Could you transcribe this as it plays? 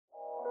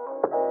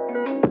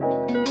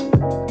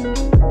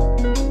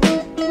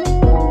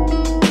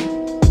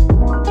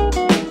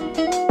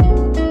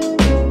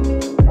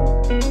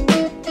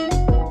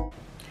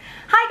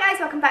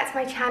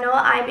My channel.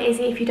 I'm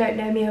Izzy if you don't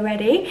know me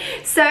already.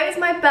 So it's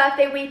my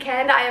birthday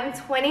weekend. I am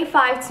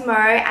 25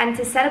 tomorrow, and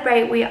to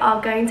celebrate we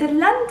are going to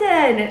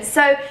London.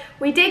 So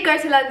we did go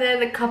to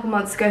London a couple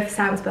months ago for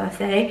Sam's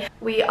birthday.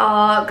 We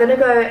are gonna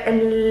go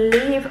and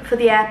leave for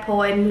the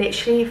airport in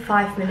literally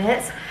 5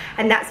 minutes,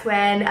 and that's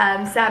when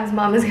Sam's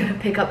mum is gonna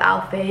pick up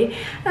Alfie.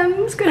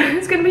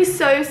 It's gonna be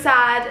so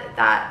sad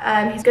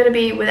that he's gonna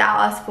be without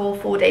us for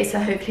 4 days, so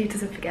hopefully he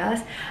doesn't forget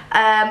us.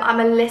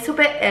 I'm a little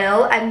bit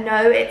ill, and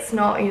no, it's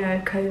not, you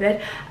know, COVID.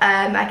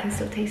 I can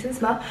still taste and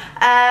smell.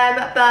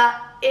 But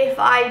if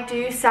I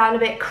do sound a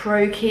bit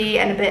croaky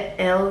and a bit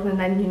ill,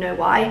 then you know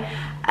why.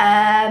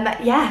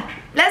 Yeah,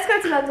 let's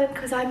go to London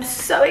because I'm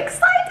so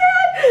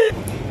excited.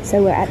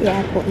 So we're at the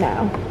airport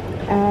now,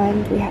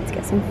 and we had to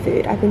get some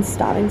food. I've been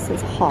starving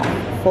since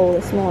 4:30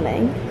 this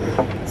morning.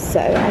 So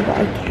I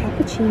got a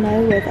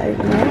cappuccino with oat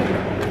milk,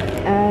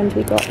 and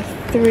we got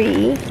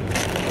 3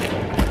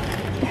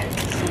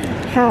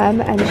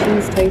 ham and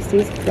cheese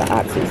toasties because we're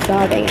absolutely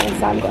starving, and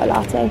Sam got a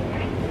latte.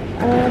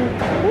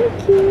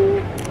 Thank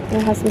you. I'm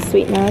gonna have some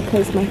sweetener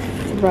because my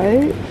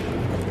throat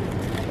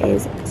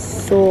is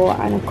sore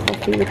and a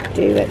coffee would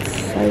do it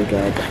so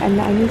good, and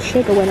I need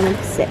sugar when I'm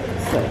sick.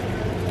 So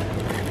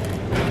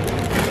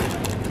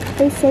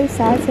it's so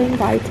sad saying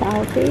bye to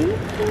Alfie.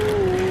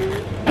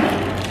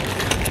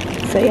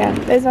 So yeah,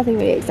 there's nothing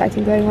really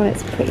exciting going on.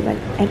 It's pretty much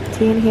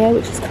empty in here,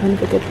 which is kind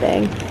of a good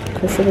thing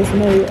because so there's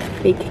no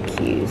big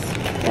queues.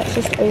 Let's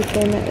just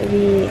open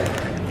the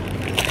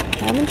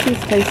ham and cheese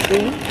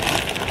toastie.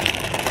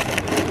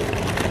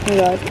 Oh my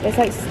god, it's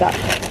like stuck.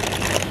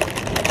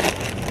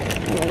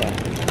 Oh my god.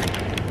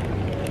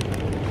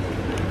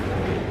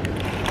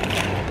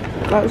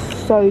 That's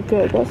so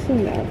good. What's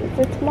in there? Is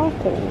there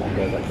tomato in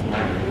there?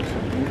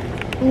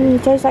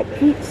 It tastes like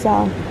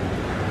pizza.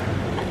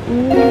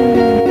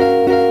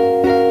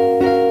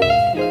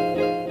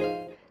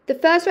 The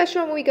first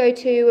restaurant we go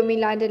to when we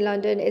land in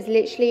London is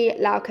literally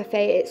Lao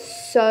Cafe. It's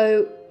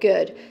so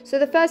good. So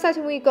the first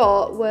item we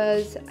got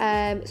was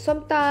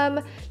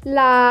somtam,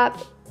 lap,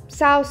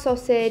 sow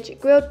sausage,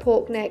 grilled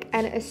pork neck,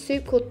 and a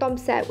soup called tom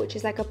set, which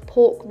is like a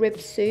pork rib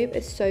soup.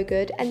 It's so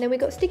good. And then we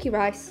got sticky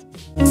rice.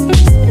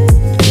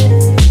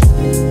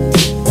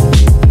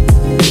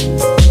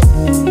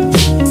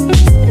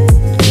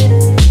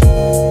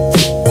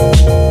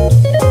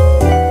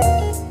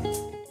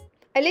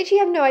 I literally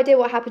have no idea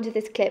what happened to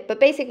this clip, but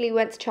basically we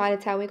went to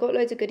Chinatown. We got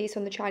loads of goodies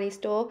from the Chinese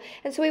store,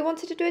 and so we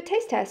wanted to do a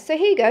taste test. So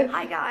here you go.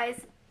 Hi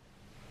guys.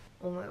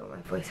 Oh my god,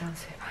 my voice sounds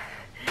so bad.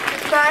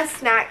 First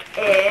snack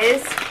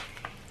is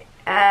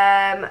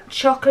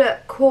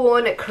chocolate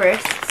corn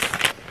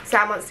crisps.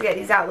 Sam wants to get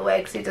these out of the way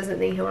because he doesn't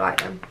think he'll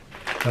like them.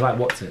 I like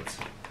what's it?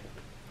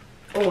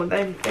 Oh,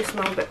 they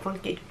smell a bit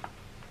funky.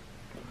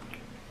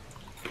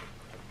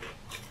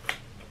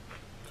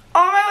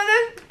 Oh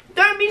my god,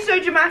 don't be so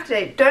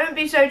dramatic. Don't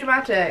be so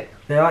dramatic.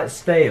 They're like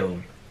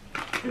stale.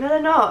 No,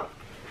 they're not.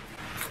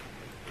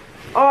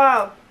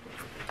 Oh,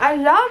 I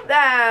love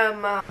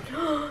them.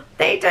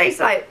 They taste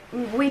like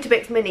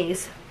Weetabix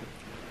minis.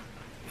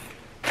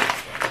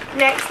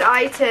 Next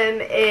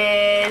item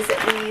is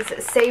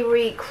these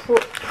savoury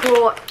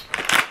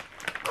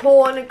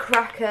corn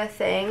cracker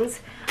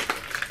things.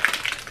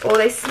 Oh,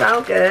 they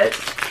smell good.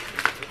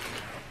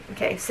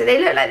 Okay, so they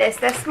look like this.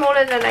 They're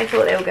smaller than I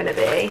thought they were going to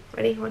be.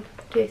 Ready? 1,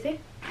 2, 3.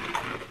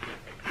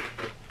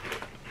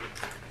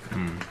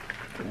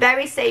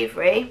 Very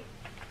savoury,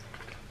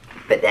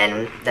 but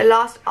then the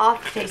last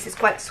aftertaste is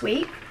quite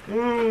sweet.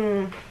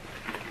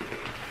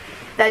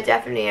 They're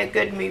definitely a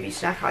good movie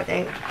snack, I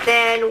think.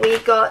 Then we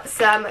got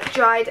some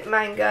dried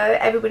mango.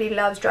 Everybody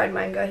loves dried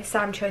mango.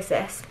 Sam chose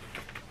this.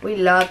 We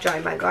love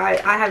dried mango. I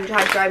haven't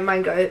tried dried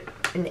mango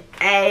in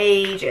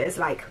ages.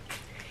 Like,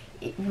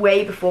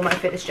 way before my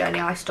fitness journey,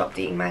 I stopped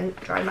eating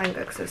dried mango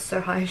because it was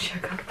so high in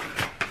sugar.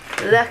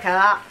 Look at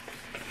that.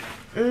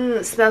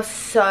 It smells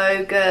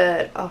so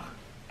good. Oh.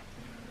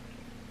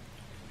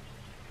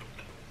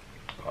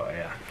 Oh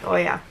yeah. Oh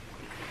yeah.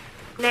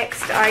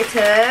 Next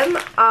item,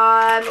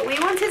 we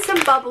wanted some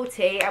bubble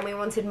tea and we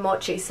wanted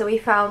mochi, so we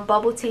found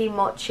bubble tea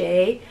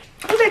mochi.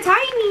 Oh, they're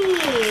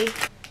tiny.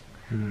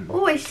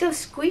 Oh, it's so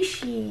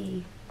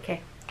squishy. Okay.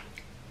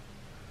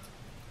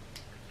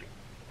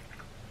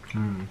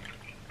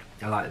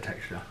 I like the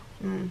texture.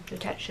 The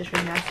texture's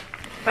really nice.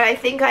 But I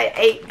think I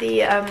ate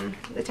the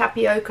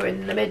tapioca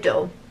in the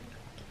middle.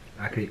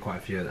 I could eat quite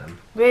a few of them.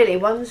 Really,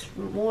 one's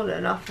more than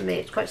enough for me.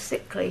 It's quite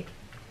sickly.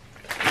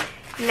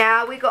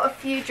 Now we got a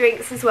few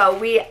drinks as well.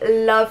 We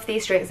love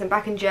these drinks, and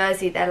back in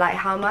Jersey they're like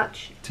how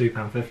much?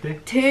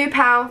 £2.50.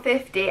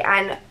 £2.50,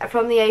 and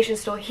from the Asian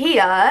store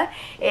here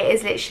it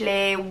is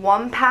literally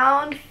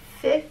 £1.50.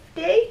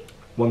 £1.30.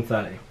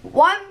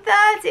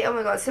 £1.30. Oh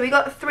my god! So we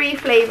got 3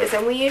 flavors,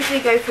 and we usually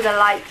go for the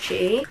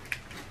lychee.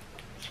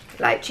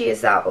 Lychee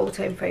is our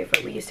all-time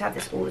favourite. We used to have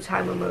this all the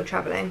time when we were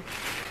travelling.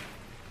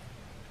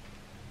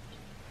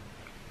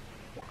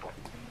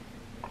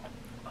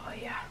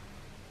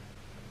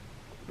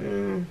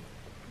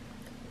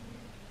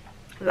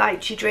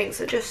 lychee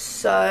drinks are just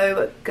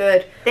so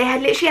good. They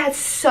had literally had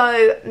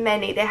so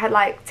many. They had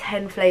like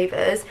 10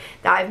 flavours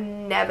that I've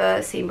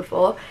never seen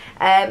before.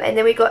 And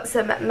then we got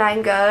some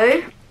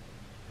mango.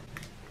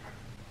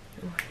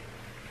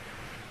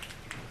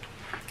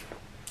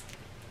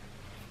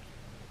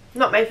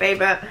 Not my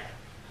favourite.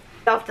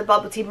 After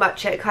bubble tea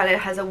matcha, it kind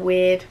of has a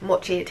weird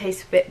mochi. It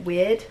tastes a bit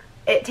weird.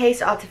 It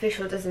tastes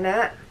artificial, doesn't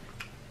it?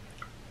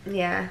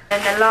 Yeah.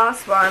 And the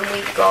last one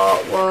we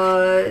got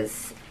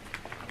was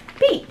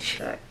peach.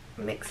 So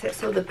mix it,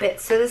 so the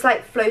bits. So there's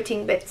like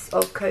floating bits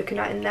of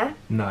coconut in there.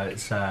 No,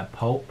 it's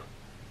pulp.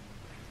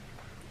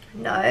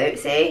 No,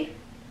 see?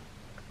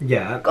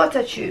 Yeah.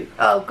 Gotta chew.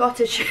 Oh,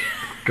 gotta chew.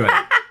 Great.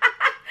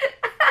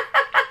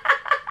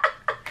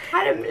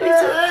 Had a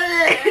little.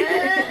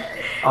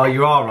 Oh,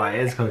 you are right.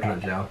 It is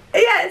coconut gel.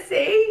 Yeah,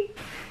 see?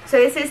 So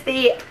this is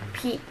the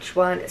peach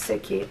one. It's so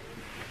cute.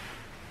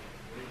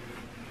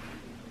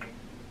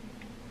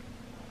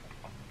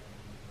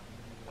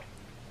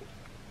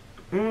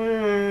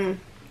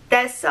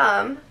 There's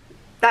some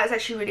that's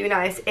actually really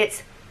nice.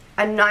 It's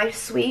a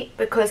nice sweet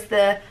because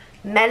the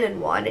melon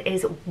one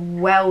is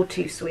well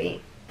too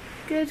sweet.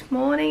 Good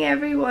morning,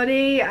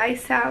 everybody. I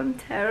sound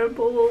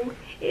terrible.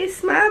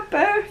 It's my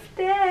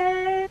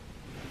birthday.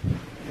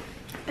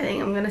 I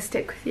think I'm gonna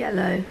stick with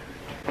yellow.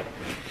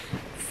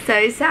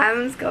 So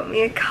Sam's got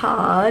me a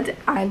card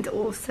and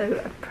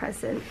also a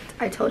present.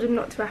 I told him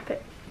not to wrap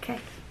it. Okay.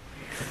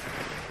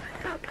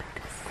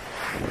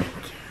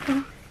 Thank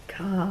you.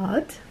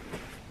 Card.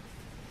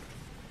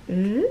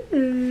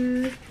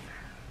 Ooh.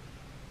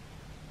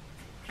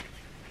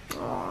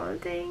 Oh,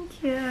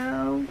 thank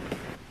you.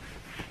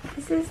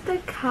 This is the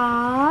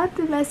card.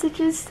 The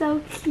message is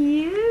so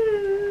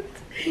cute.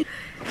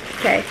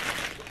 Okay.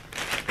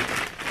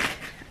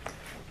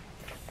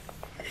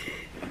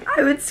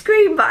 I would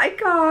scream, but I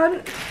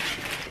can't.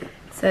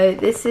 So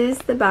this is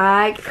the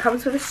bag. It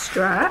comes with a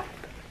strap.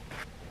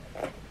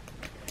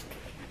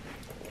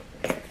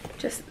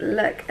 Just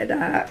look at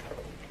that.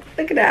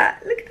 Look at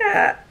that. Look at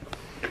that.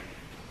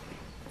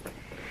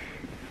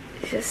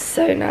 It's just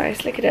so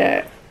nice. Look at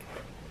it.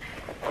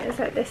 It's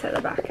like this at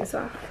the back as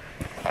well.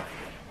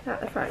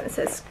 At the front it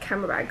says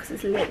camera bag because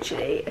it's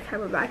literally a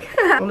camera bag.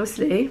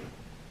 Honestly,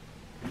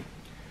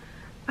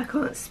 I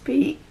can't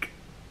speak.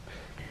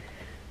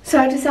 So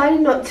I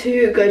decided not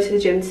to go to the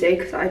gym today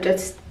because I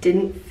just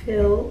didn't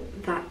feel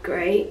that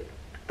great.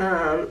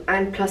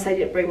 And plus I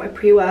didn't bring my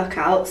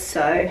pre-workout,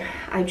 so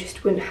I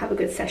just wouldn't have a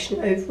good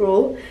session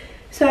overall.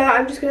 So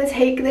I'm just going to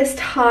take this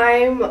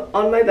time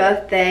on my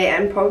birthday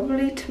and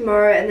probably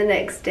tomorrow and the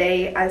next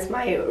day as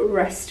my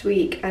rest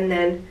week, and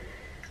then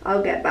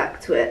I'll get back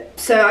to it.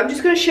 So I'm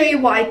just going to show you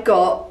what I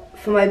got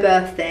for my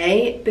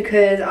birthday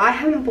because I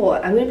haven't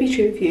bought, I'm going to be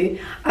true with you,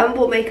 I haven't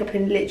bought makeup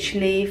in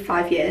literally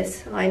 5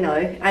 years, I know,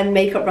 and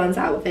makeup runs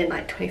out within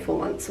like 24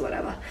 months or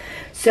whatever.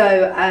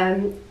 So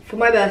for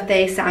my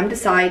birthday, Sam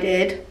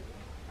decided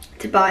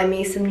to buy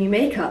me some new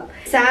makeup.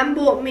 Sam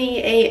bought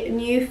me a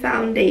new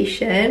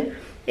foundation.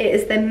 It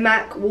is the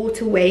MAC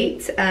Water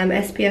Weight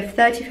SPF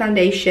 30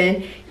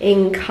 foundation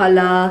in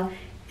colour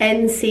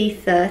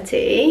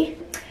NC30.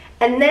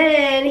 And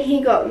then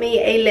he got me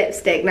a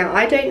lipstick. Now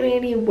I don't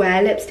really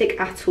wear lipstick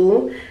at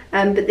all,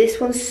 but this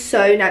one's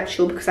so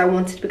natural because I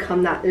wanted to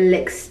become that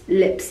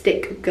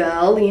lipstick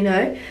girl, you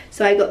know.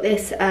 So I got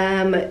this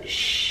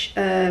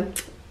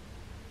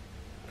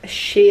a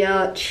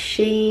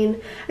sheen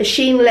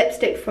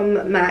lipstick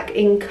from MAC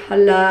in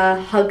colour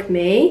Hug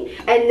Me.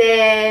 And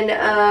then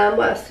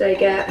what else did I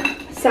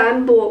get?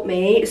 Sam bought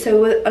me,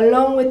 so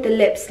along with the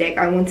lipstick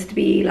I wanted to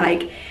be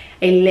like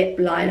a lip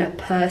liner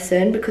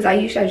person because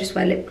I just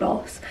wear lip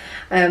gloss.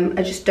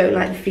 I just don't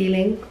like the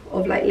feeling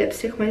of like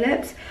lipstick on my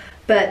lips.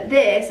 But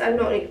this, I'm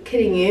not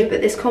kidding you, but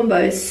this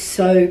combo is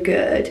so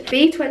good.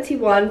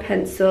 B21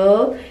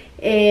 pencil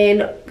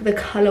in the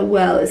colour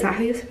Well. Is that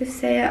how you're supposed to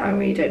say it? I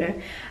really don't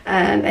know.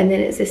 And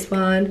then it's this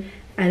one,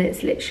 and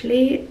it's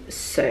literally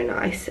so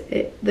nice.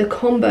 The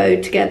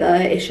combo together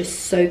is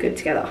just so good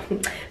together.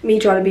 Me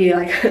trying to be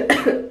like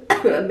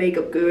a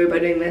makeup guru by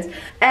doing this.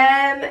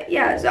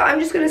 Yeah, so I'm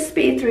just gonna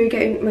speed through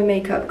getting my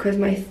makeup because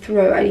my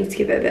throat, I need to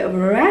give it a bit of a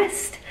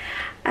rest.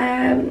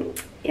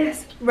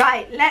 Yes.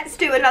 Right, let's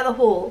do another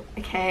haul,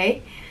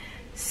 okay?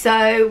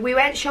 So we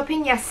went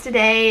shopping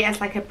yesterday as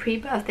like a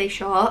pre-birthday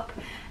shop.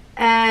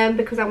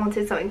 Because I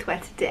wanted something to wear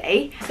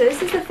today. So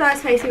this is the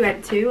first place we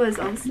went to, was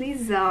obviously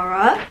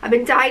Zara. I've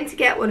been dying to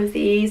get one of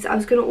these. I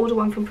was going to order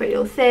one from Pretty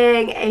Little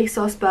Thing,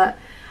 ASOS, but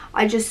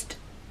I just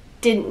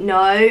didn't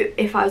know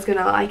if I was going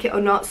to like it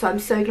or not. So I'm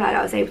so glad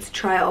I was able to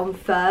try it on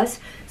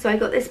first. So I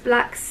got this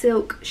black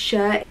silk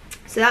shirt.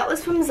 So that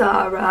was from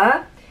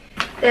Zara.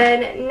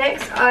 Then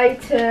next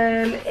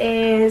item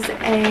is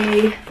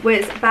a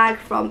bag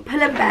from Pull &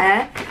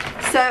 Bear.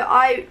 So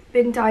I've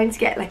been dying to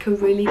get like a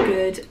really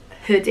good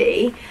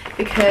hoodie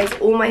because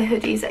all my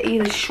hoodies are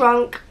either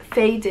shrunk,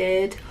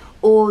 faded,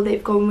 or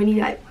they've gone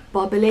really like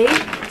bubbly.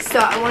 So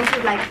I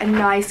wanted like a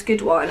nice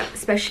good one,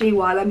 especially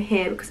while I'm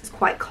here because it's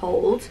quite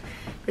cold.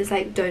 There's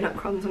like donut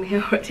crumbs on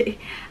here already.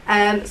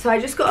 So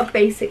I just got a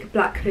basic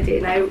black hoodie,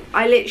 and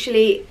I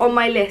literally, on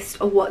my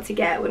list of what to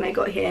get when I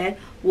got here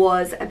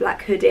was a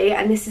black hoodie,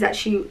 and this is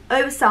actually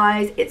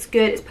oversized. It's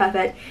good, it's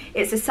perfect.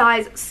 It's a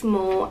size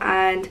small,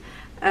 and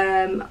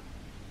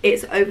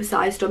it's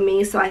oversized on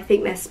me, so I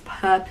think that's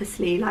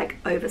purposely like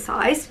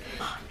oversized.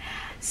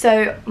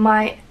 So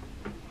my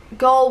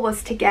goal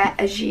was to get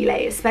a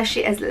gilet,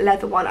 especially as a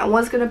leather one. I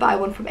was going to buy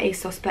one from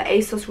ASOS, but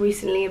ASOS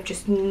recently have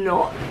just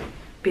not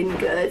been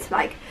good.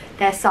 Like,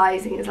 their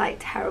sizing is like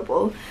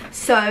terrible.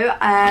 So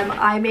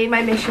I made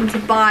my mission to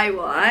buy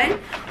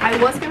one. I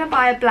was going to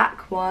buy a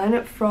black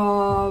one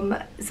from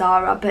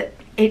Zara, but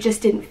it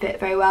just didn't fit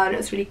very well, and it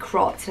was really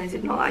cropped and I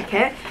did not like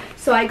it.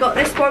 So I got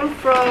this one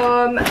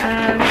from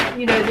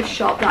you know, the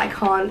shop that I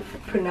can't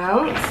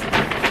pronounce,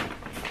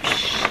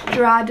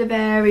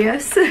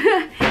 Stradivarius.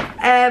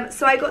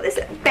 So I got this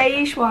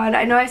beige one.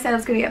 I know I said I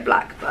was going to get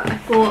black, but I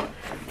thought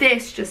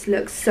this just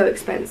looks so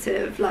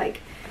expensive. Like,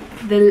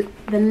 the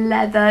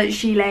leather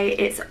gilet,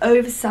 it's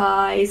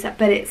oversized,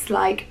 but it's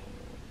like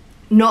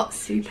not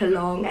super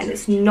long and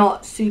it's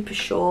not super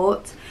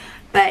short,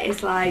 but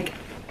it's like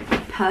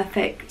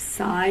perfect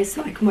size,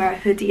 so I can wear a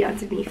hoodie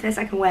underneath this.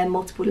 I can wear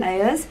multiple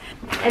layers.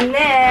 And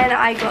then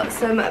I got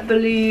some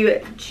blue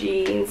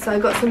jeans. So I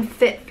got some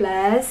fit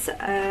flares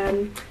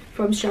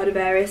from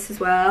Stradivarius as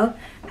well.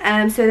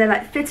 So they're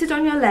like fitted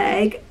on your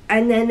leg,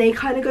 and then they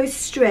kind of go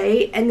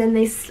straight, and then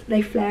they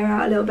flare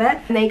out a little bit,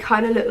 and they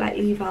kind of look like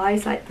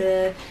Levi's, like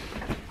the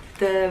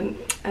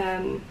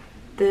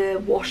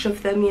wash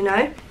of them, you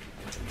know.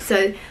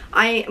 So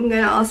I am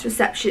going to ask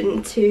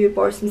reception to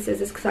borrow some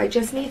scissors because I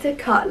just need to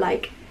cut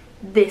like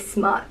this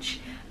much.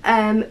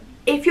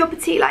 If you're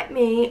petite like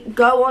me,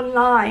 go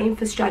online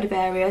for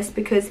Stradivarius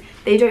because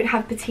they don't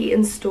have petite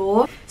in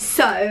store.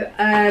 So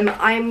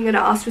I'm going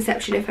to ask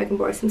reception if I can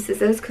borrow some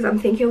scissors because I'm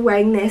thinking of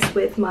wearing this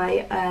with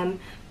my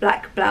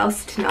black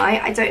blouse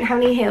tonight. I don't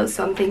have any heels,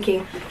 so I'm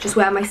thinking just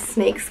wear my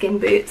snakeskin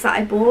boots that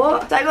I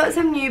bought. So I got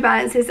some New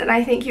Balances, and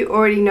I think you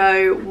already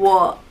know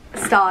what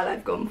style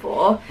I've gone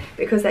for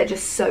because they're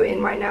just so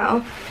in right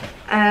now.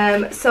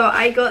 So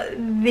I got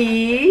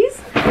these.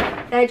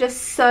 They're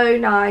just so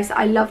nice.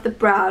 I love the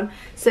brown,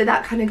 so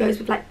that kind of goes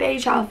with like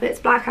beige outfits,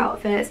 black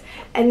outfits,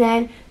 and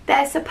then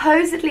they're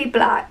supposedly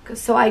black,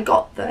 so I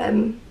got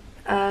them,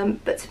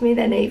 but to me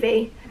they're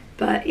navy.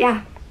 But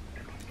yeah,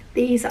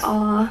 these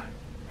are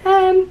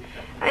and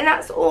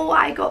that's all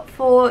I got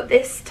for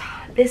this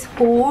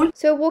haul.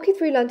 So walking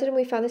through London,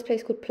 we found this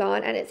place called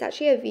Plant, and it's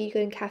actually a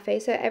vegan cafe,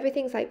 so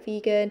everything's like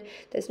vegan.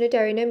 There's no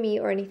dairy, no meat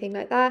or anything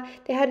like that.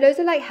 They had loads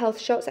of like health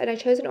shots, and I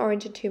chose an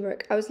orange and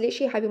turmeric. I was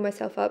literally hyping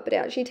myself up, but it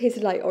actually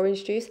tasted like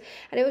orange juice,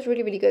 and it was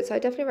really, really good, so I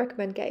definitely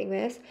recommend getting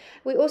this.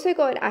 We also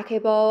got an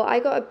ake bowl. I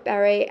got a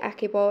berry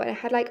ake bowl, and it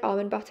had like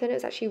almond butter, and it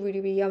was actually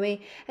really, really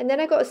yummy. And then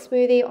I got a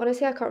smoothie.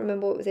 Honestly, I can't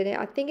remember what was in it.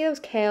 I think it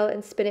was kale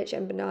and spinach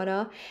and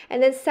banana.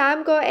 And then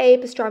Sam got a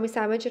pastrami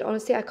sandwich, and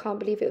honestly, I can't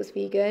believe it was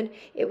vegan.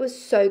 It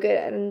was so good,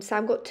 and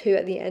Sam got 2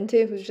 at the end too.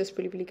 It was just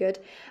really, really good.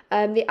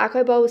 The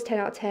ake bowl was 10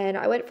 out of 10.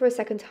 I went for a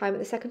second time,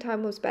 and the second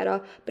time was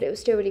better, but it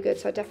was still really good,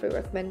 so I definitely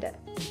recommend it.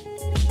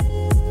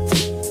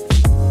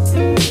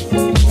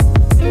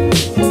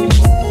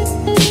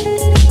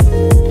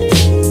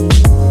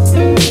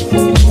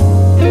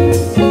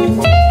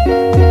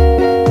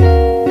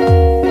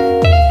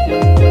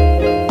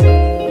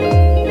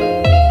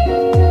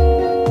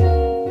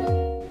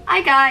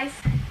 Hi guys,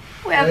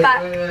 we're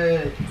back.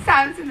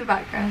 Sam's in the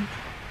background.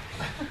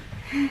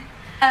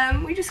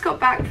 We just got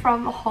back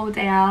from a whole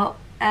day out,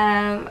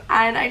 and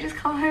I just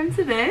come home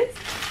to this.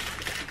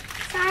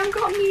 Sam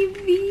got me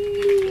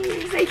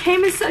these. They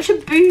came in such a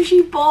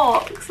bougie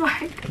box.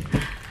 Like,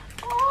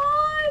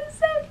 oh, it's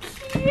so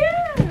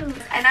cute.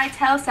 And I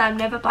tell Sam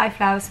never buy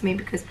flowers for me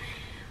because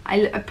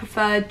I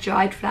prefer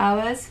dried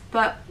flowers.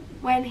 But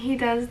when he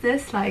does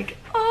this, like,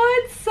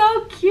 oh, it's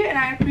so cute, and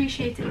I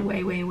appreciate it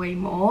way, way, way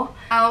more.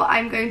 Now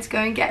I'm going to go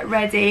and get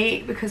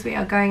ready because we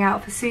are going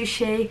out for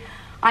sushi.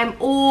 I'm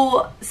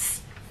all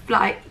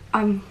like,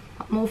 I'm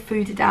all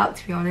fooded out,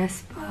 to be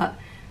honest, but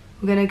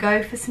we're gonna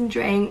go for some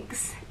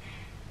drinks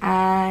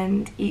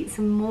and eat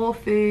some more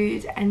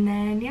food, and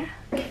then yeah.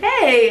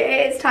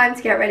 Okay, it's time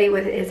to get ready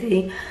with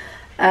Izzy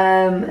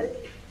to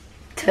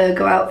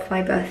go out for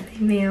my birthday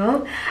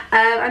meal.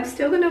 I'm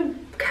still gonna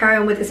carry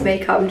on with this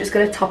makeup. I'm just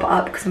gonna top it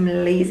up because I'm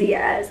lazy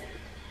as.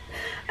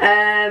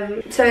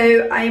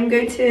 So I'm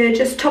going to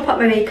just top up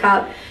my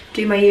makeup,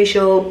 do my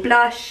usual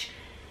blush,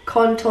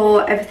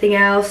 contour, everything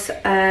else.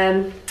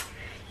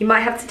 You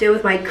might have to deal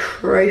with my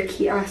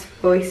croaky ass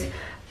voice,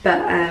 but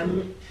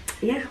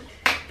yeah.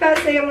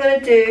 First thing I'm going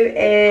to do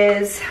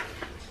is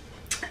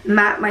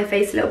matte my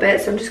face a little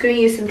bit, so I'm just going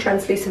to use some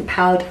translucent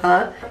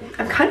powder.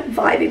 I'm kind of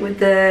vibing with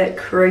the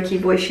croaky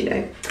voice, you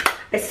know.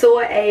 I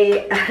saw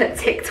a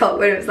TikTok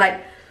where it was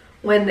like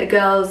when the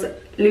girl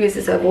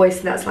loses her voice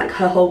and that's like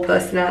her whole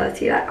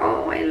personality, like,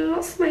 oh, I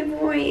lost my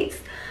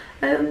voice,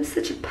 I'm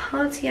such a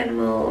party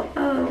animal,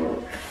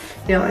 oh.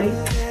 You know what I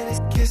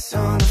mean? Kiss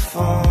on the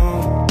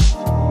phone.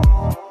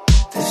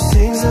 There's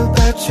things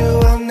about you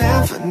I'll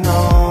never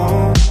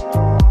know.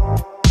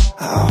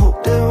 I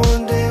hope that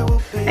one day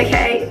we'll be.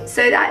 Okay,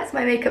 so that's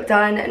my makeup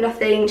done.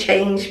 Nothing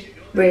changed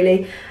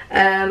really.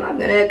 I'm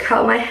gonna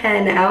curl my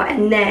hair now,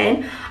 and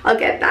then I'll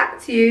get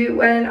back to you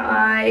when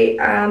I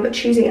am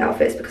choosing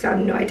outfits, because I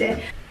have no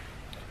idea.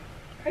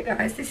 Right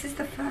guys, this is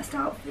the first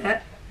outfit.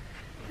 I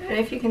don't know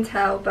if you can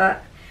tell,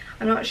 but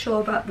I'm not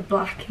sure about the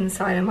black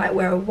inside. I might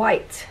wear a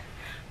white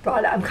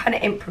bralette. I'm kind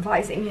of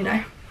improvising, you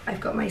know. I've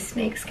got my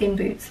snakeskin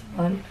boots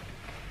on,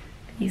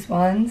 these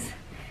ones.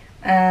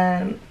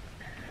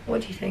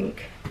 What do you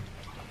think?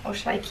 Or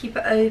should I keep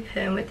it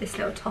open with this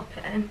little top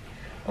in?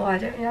 Oh, I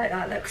don't really like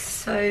that. It looks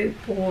so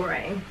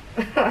boring.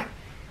 I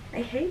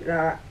hate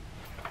that.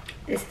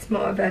 This is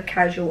more of a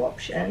casual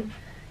option,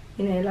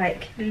 you know,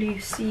 like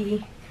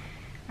loosey,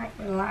 like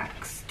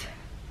relaxed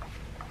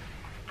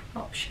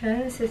option.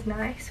 This is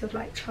nice with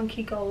like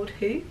chunky gold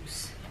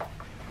hoops.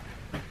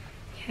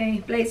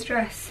 Okay, blazer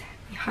dress,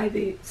 high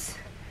boots.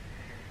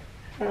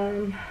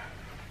 What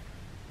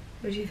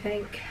do you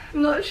think?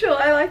 I'm not sure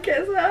I like it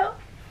as well.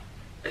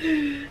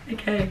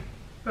 Okay,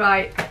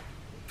 right.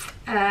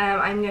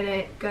 I'm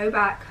gonna go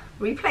back,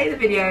 replay the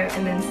video,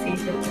 and then see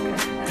if it's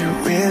okay. You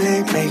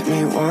really make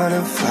me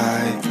wanna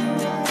fly.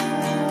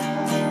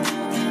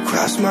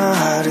 Cross my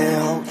heart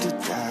and hope to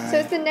die. So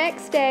it's the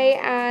next day,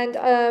 and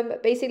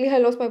basically I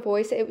lost my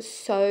voice. It was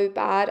so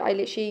bad. I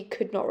literally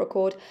could not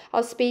record. I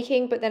was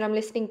speaking, but then I'm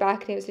listening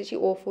back, and it was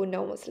literally awful.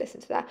 No one wants to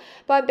listen to that.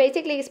 But I'm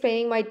basically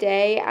explaining my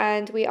day,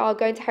 and we are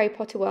going to Harry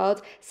Potter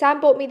World.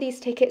 Sam bought me these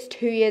tickets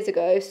 2 years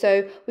ago,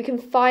 so we can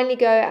finally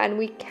go, and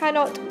we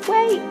cannot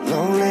wait.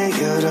 Lonely,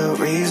 you're the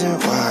reason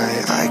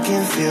why I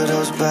can feel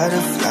those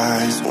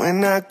butterflies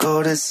when I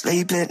go to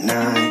sleep at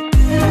night.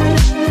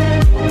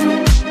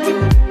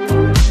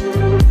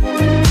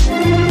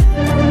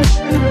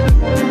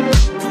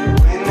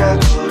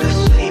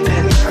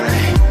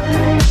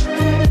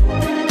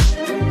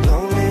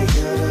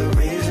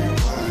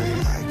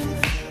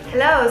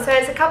 Hello, so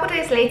it's a couple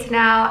days later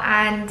now,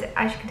 and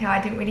as you can tell, I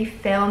didn't really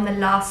film the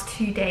last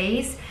 2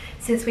 days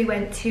since we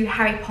went to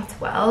Harry Potter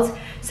World.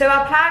 So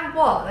our plan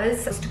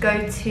was to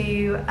go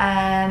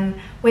to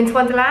Winter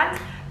Wonderland,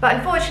 but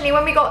unfortunately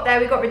when we got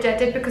there we got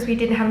rejected because we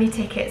didn't have any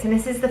tickets, and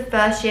this is the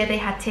first year they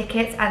had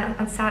tickets,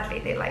 and sadly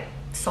they like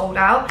sold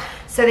out.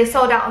 So they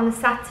sold out on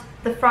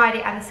the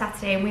Friday and the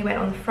Saturday, and we went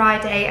on the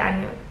Friday,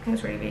 and it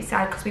was really, really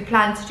sad because we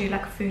planned to do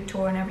like a food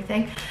tour and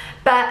everything.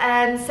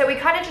 But so we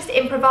kind of just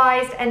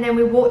improvised, and then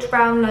we walked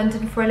around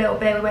London for a little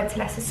bit. We went to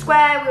Leicester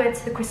Square, we went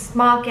to the Christmas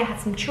market, had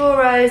some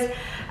churros,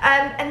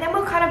 and then we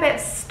were kind of a bit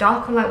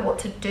stuck on like what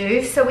to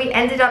do. So we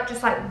ended up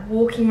just like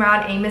walking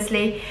around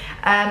aimlessly.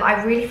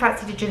 I really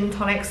fancied a gin and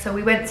tonic, so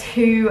we went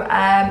to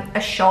a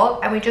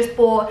shop, and we just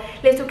bought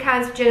little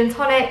cans of gin and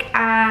tonic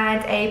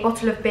and a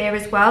bottle of beer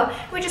as well.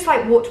 And we just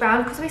like walked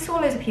around because we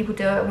saw loads of people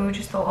do it, and we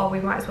just thought, oh, we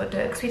might as well do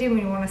it, because we didn't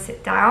really want to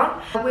sit down.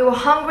 We were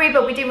hungry,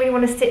 but we didn't really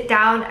want to sit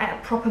down at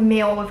a proper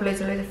meal with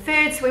loads of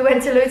food. So we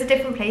went to loads of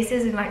different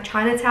places in like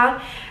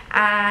Chinatown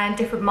and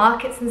different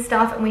markets and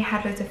stuff, and we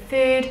had loads of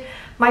food.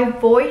 My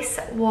voice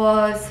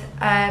was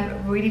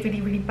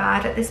really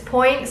bad at this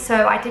point,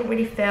 so I didn't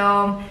really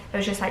film. There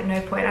was just like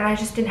no point, and I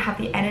just didn't have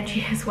the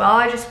energy as well.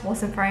 I just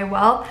wasn't very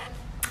well.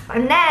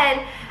 And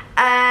then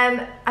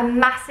a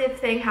massive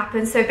thing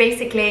happened. So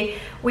basically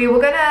we were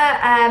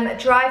gonna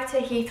drive to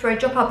Heathrow,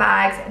 drop our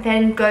bags,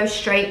 then go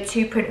straight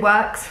to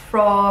Printworks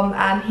from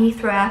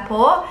Heathrow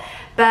Airport.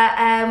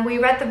 But we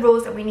read the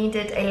rules that we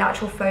needed a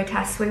lateral flow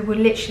test, so we were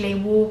literally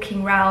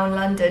walking around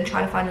London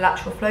trying to find a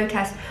lateral flow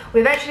test.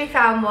 We eventually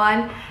found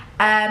one,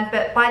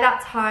 but by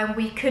that time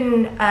we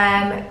couldn't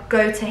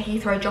go to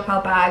Heathrow, drop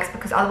our bags,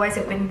 because otherwise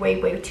it would have been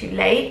way too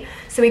late.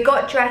 So we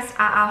got dressed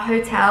at our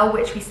hotel,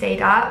 which we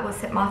stayed at, was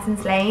St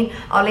Martin's Lane.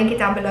 I'll link it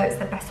down below, it's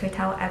the best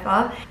hotel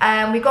ever.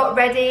 We got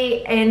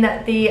ready in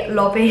the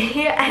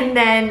lobby, and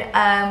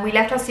then we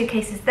left our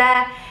suitcases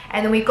there.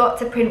 And then we got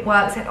to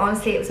Printworks, and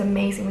honestly it was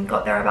amazing. We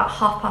got there about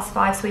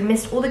 5:30, so we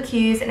missed all the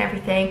queues and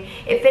everything.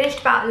 It finished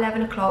about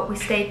 11 o'clock. We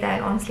stayed there,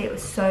 and honestly it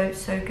was so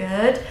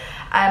good.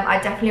 I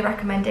definitely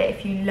recommend it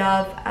if you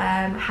love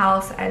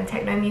house and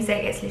techno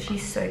music. It's literally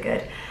so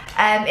good.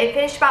 It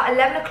finished about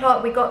 11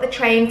 o'clock. We got the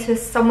train to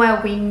somewhere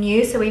we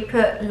knew, so we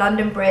put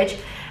London Bridge,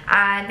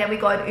 and then we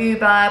got an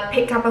Uber,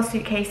 picked up our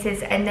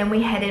suitcases, and then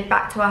we headed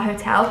back to our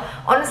hotel.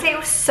 Honestly, it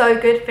was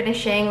so good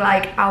finishing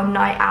like our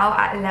night out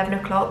at 11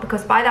 o'clock,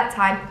 because by that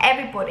time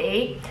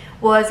everybody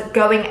was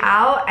going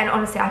out, and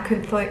honestly I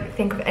couldn't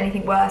think of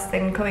anything worse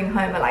than going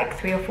home at like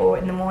 3 or 4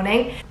 in the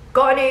morning.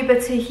 Got an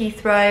Uber to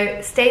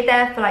Heathrow, stayed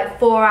there for like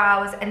 4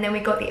 hours, and then we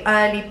got the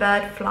early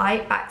bird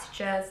flight back to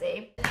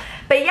Jersey.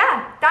 But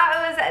yeah, that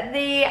was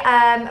the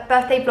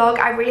birthday vlog.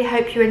 I really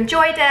hope you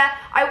enjoyed it.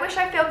 I wish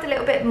I filmed a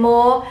little bit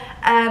more,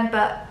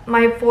 but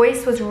my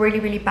voice was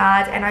really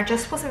bad, and I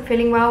just wasn't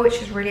feeling well,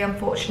 which is really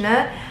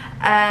unfortunate.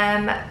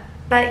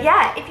 But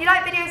yeah, if you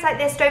like videos like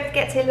this, don't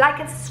forget to like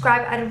and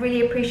subscribe. I'd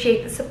really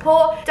appreciate the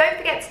support. Don't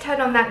forget to turn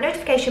on that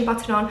notification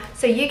button on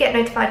so you get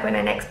notified when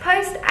I next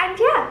post. And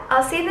yeah,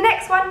 I'll see you in the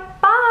next one.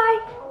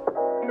 Bye!